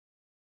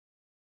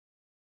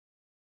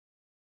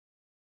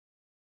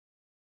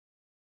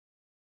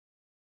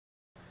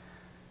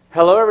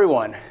Hello,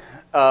 everyone.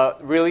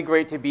 Really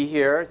great to be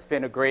here. It's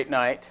been a great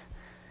night.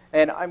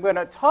 And I'm going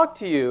to talk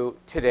to you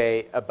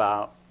today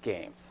about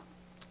games.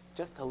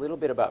 Just a little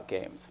bit about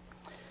games.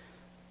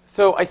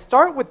 So I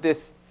start with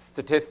this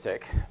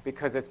statistic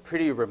because it's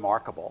pretty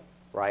remarkable,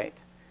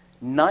 right?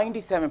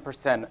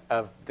 97%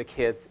 of the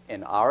kids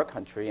in our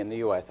country, in the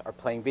US, are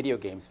playing video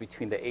games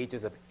between the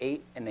ages of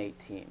 8 and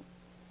 18.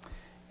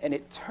 And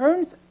it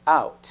turns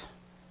out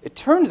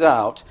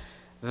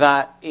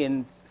that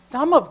in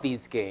some of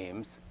these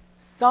games,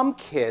 some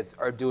kids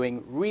are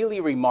doing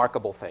really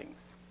remarkable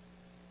things.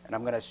 And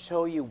I'm going to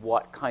show you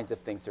what kinds of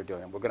things they're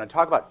doing. We're going to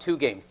talk about 2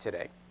 games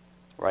today,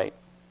 right?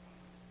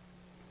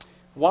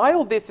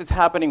 While this is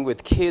happening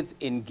with kids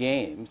in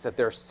games, that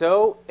they're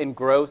so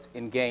engrossed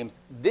in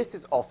games, this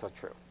is also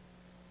true.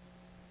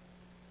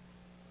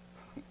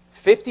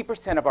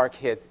 50% of our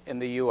kids in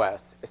the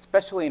US,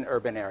 especially in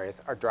urban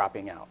areas, are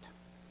dropping out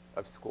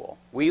of school.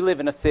 We live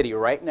in a city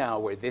right now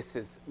where this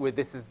is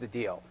the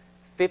deal.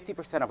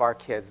 50% of our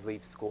kids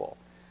leave school,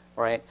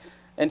 right?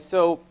 And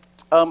so,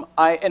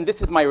 and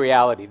this is my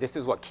reality. This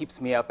is what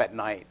keeps me up at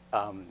night,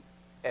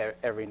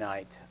 every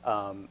night.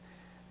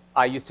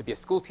 I used to be a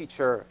school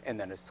teacher and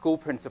then a school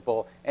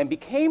principal and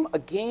became a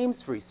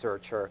games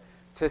researcher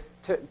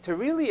to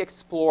really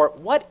explore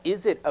what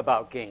is it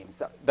about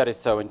games that is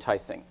so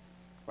enticing,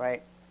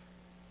 right?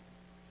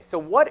 So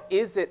what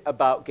is it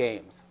about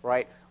games,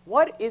 right?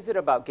 What is it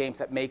about games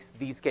that makes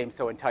these games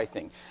so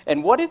enticing?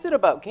 And what is it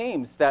about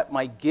games that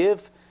might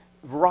give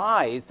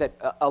rise, that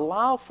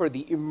allow for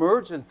the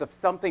emergence of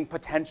something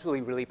potentially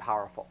really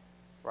powerful,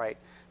 right?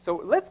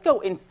 So let's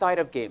go inside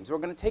of games. We're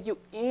going to take you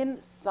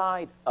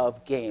inside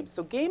of games.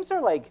 So games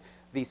are like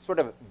these sort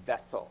of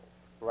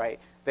vessels,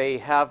 right?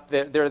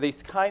 They're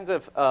these kinds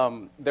of,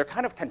 they're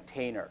kind of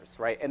containers,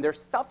 right? And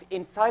there's stuff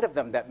inside of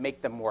them that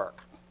make them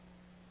work.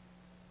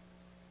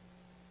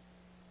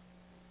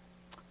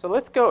 So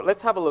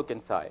let's have a look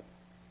inside.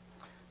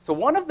 So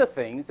one of the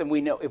things, and we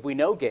know, if we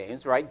know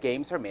games, right,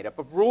 games are made up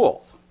of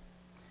rules.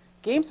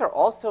 Games are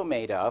also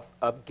made of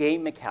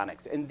game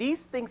mechanics. And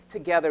these things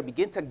together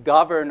begin to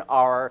govern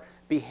our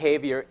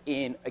behavior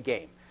in a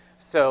game.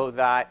 So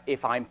that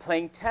if I'm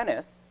playing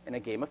tennis, in a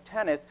game of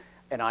tennis,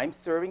 and I'm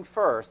serving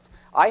first,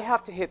 I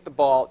have to hit the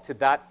ball to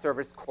that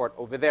server's court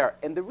over there.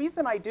 And the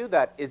reason I do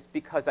that is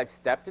because I've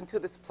stepped into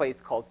this place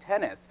called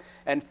tennis,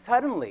 and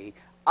suddenly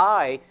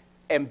I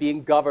am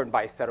being governed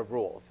by a set of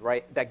rules,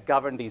 right, that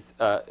govern these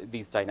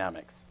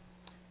dynamics.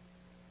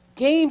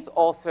 Games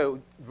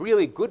also,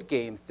 really good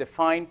games,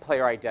 define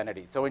player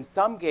identity. So in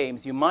some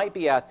games, you might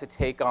be asked to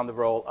take on the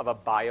role of a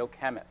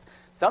biochemist.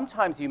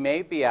 Sometimes you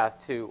may be asked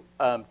to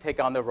take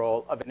on the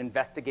role of an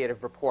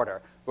investigative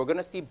reporter. We're going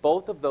to see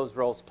both of those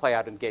roles play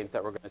out in games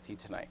that we're going to see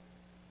tonight.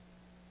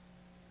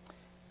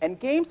 And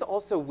games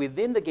also,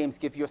 within the games,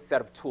 give you a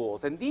set of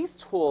tools. And these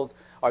tools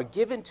are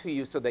given to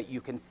you so that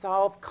you can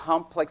solve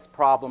complex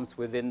problems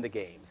within the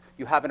games.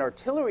 You have an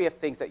artillery of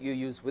things that you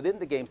use within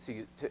the games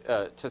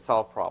to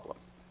solve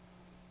problems.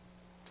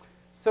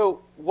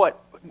 So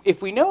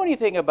if we know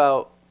anything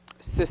about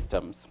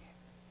systems,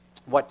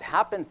 what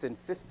happens in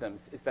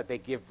systems is that they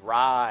give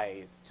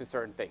rise to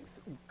certain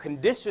things.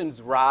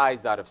 Conditions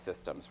rise out of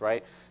systems,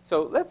 right?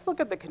 So let's look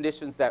at the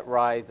conditions that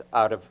rise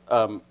out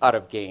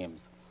of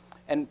games.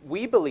 And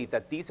we believe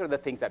that these are the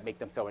things that make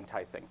them so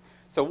enticing.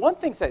 So one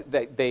thing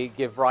that they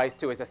give rise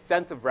to is a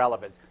sense of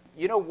relevance.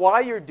 You know why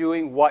you're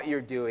doing what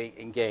you're doing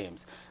in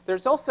games.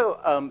 There's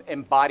also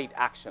embodied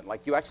action,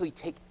 like you actually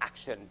take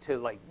action to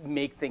like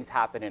make things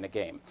happen in a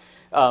game.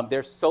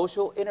 There's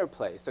social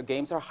interplay, so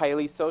games are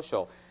highly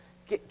social.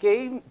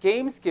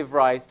 Games give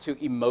rise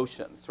to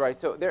emotions, right?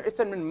 So it's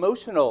an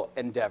emotional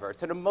endeavor.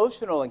 It's an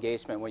emotional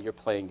engagement when you're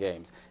playing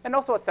games. And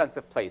also a sense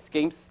of place.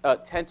 Games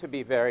tend to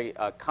be very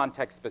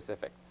context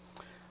specific.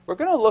 We're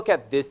going to look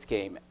at this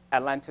game,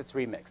 Atlantis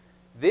Remix.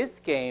 This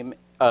game,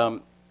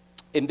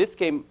 in this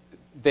game,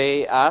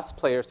 they ask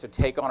players to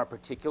take on a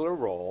particular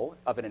role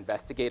of an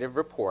investigative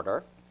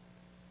reporter.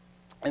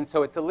 And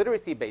so it's a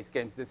literacy-based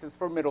game. This is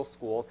for middle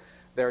schools.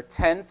 There are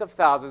tens of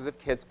thousands of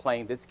kids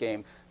playing this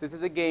game. This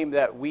is a game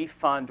that we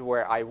fund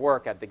where I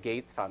work at the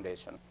Gates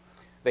Foundation.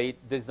 They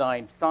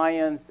design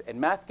science and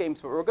math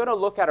games, but we're going to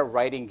look at a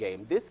writing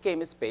game. This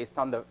game is based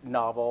on the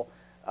novel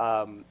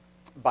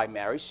by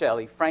Mary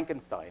Shelley,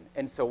 Frankenstein.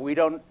 And so we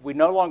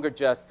no longer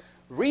just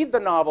read the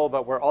novel,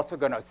 but we're also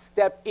going to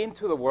step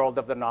into the world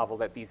of the novel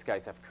that these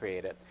guys have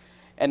created.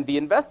 And the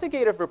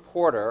investigative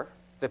reporter,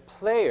 the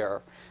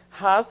player,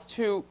 has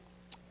to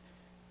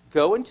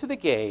go into the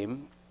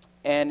game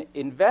and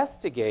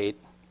investigate.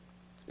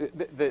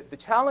 The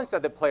challenge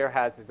that the player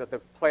has is that the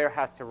player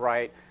has to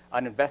write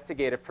an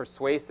investigative,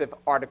 persuasive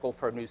article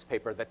for a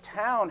newspaper. The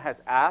town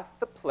has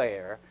asked the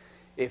player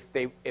if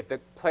the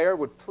player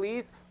would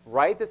please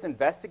write this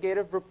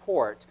investigative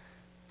report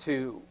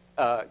to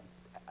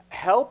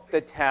help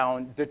the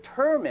town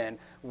determine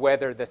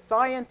whether the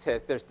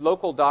scientist, there's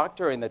local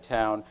doctor in the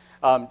town,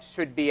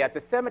 should be at the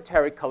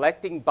cemetery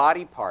collecting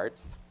body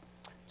parts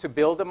to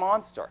build a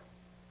monster,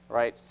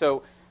 right?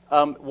 So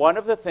one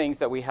of the things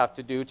that we have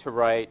to do to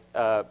write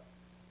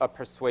a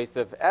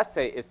persuasive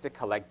essay is to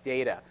collect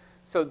data.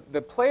 So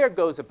the player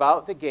goes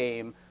about the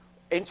game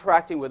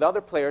interacting with other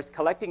players,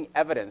 collecting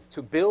evidence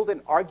to build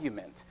an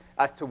argument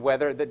as to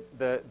whether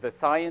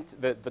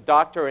the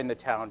doctor in the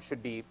town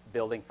should be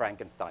building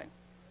Frankenstein.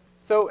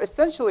 So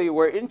essentially,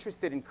 we're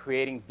interested in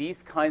creating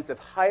these kinds of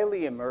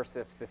highly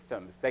immersive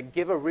systems that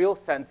give a real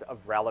sense of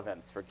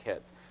relevance for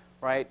kids,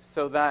 right?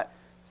 So that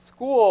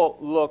school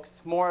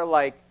looks more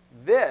like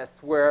this,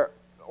 where,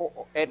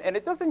 and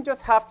it doesn't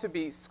just have to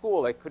be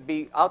school, it could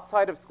be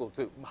outside of school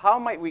too. How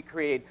might we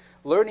create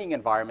learning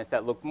environments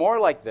that look more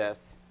like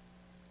this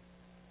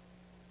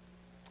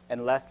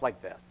and less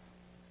like this?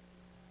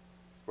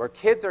 Where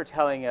kids are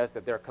telling us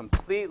that they're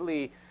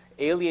completely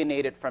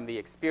alienated from the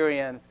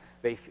experience,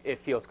 it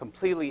feels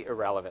completely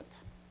irrelevant.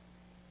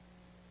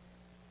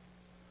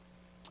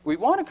 We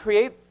want to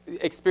create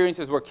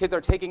experiences where kids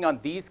are taking on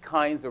these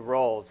kinds of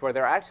roles, where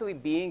they're actually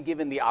being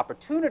given the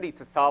opportunity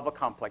to solve a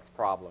complex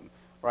problem,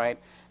 right?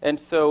 And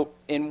so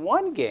in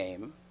one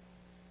game,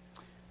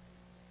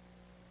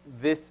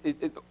 there's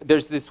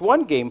this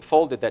one game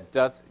folded that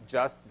does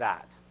just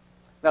that.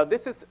 Now,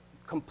 this is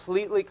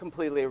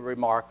completely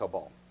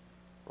remarkable,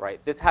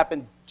 right? This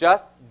happened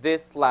just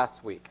this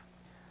last week.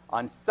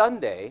 On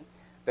Sunday,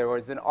 there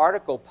was an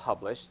article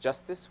published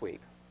just this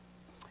week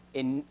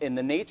in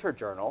the Nature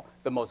journal,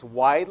 the most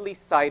widely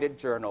cited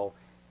journal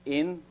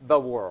in the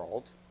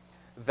world,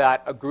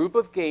 that a group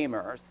of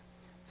gamers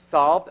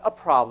solved a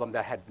problem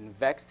that had been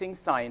vexing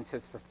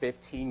scientists for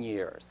 15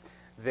 years.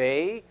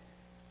 They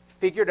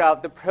figured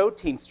out the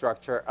protein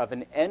structure of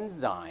an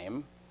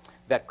enzyme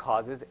that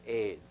causes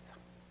AIDS.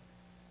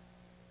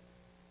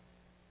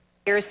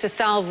 To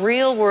solve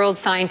real-world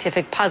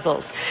scientific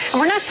puzzles. And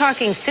we're not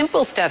talking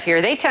simple stuff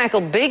here. They tackle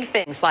big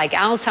things like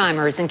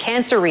Alzheimer's and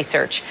cancer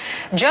research.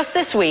 Just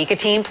this week, a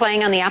team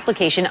playing on the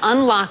application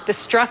unlocked the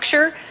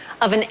structure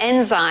of an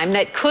enzyme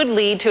that could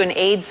lead to an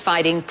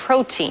AIDS-fighting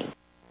protein.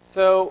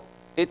 So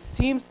it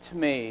seems to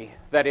me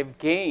that if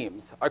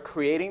games are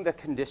creating the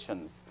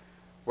conditions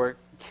where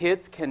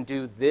kids can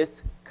do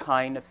this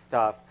kind of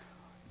stuff,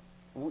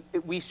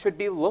 we should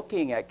be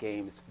looking at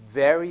games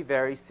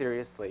very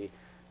seriously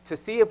to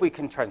see if we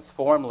can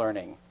transform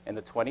learning in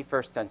the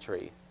 21st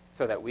century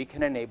so that we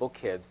can enable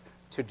kids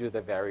to do the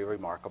very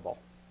remarkable.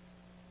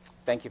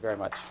 Thank you very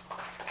much.